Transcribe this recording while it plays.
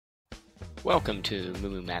Welcome to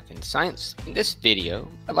Moo Math and Science. In this video,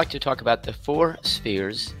 I'd like to talk about the four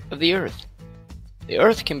spheres of the Earth. The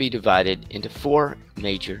Earth can be divided into four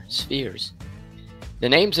major spheres. The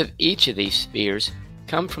names of each of these spheres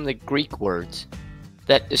come from the Greek words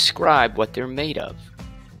that describe what they're made of.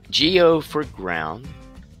 Geo for ground,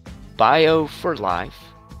 bio for life,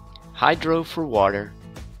 hydro for water,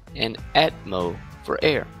 and atmo for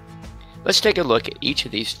air. Let's take a look at each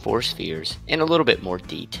of these four spheres in a little bit more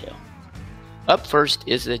detail. Up first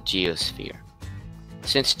is the geosphere.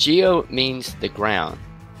 Since geo means the ground,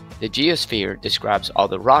 the geosphere describes all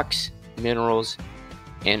the rocks, minerals,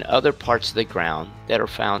 and other parts of the ground that are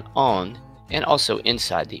found on and also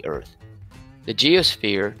inside the Earth. The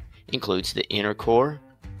geosphere includes the inner core,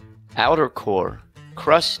 outer core,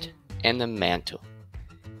 crust, and the mantle.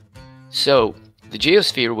 So, the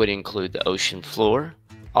geosphere would include the ocean floor,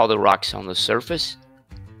 all the rocks on the surface,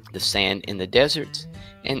 the sand in the deserts,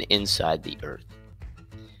 and inside the Earth.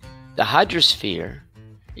 The hydrosphere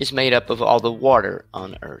is made up of all the water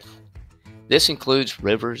on Earth. This includes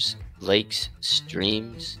rivers, lakes,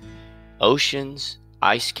 streams, oceans,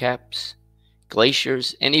 ice caps,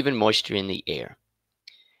 glaciers, and even moisture in the air.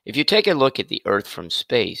 If you take a look at the Earth from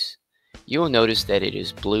space, you will notice that it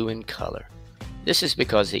is blue in color. This is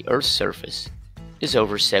because the Earth's surface is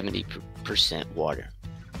over 70% water.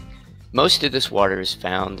 Most of this water is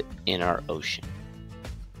found in our ocean.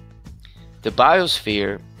 The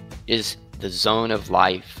biosphere is the zone of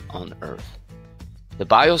life on Earth. The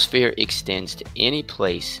biosphere extends to any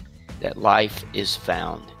place that life is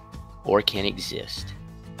found or can exist.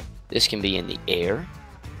 This can be in the air,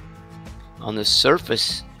 on the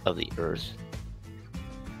surface of the Earth,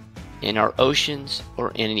 in our oceans,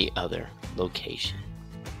 or any other location.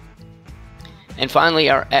 And finally,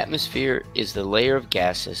 our atmosphere is the layer of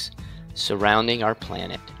gases surrounding our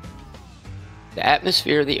planet. The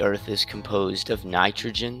atmosphere of the Earth is composed of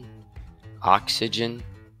nitrogen, oxygen,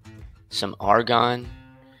 some argon,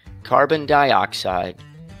 carbon dioxide,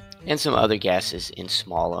 and some other gases in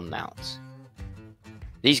small amounts.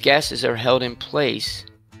 These gases are held in place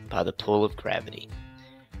by the pull of gravity.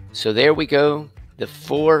 So there we go, the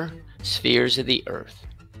four spheres of the Earth: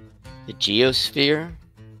 the geosphere,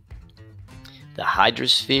 the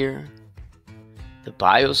hydrosphere, the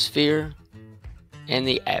biosphere, and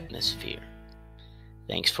the atmosphere.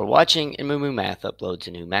 Thanks for watching, and Moo Math uploads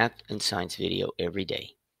a new math and science video every day.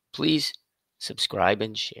 Please subscribe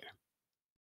and share.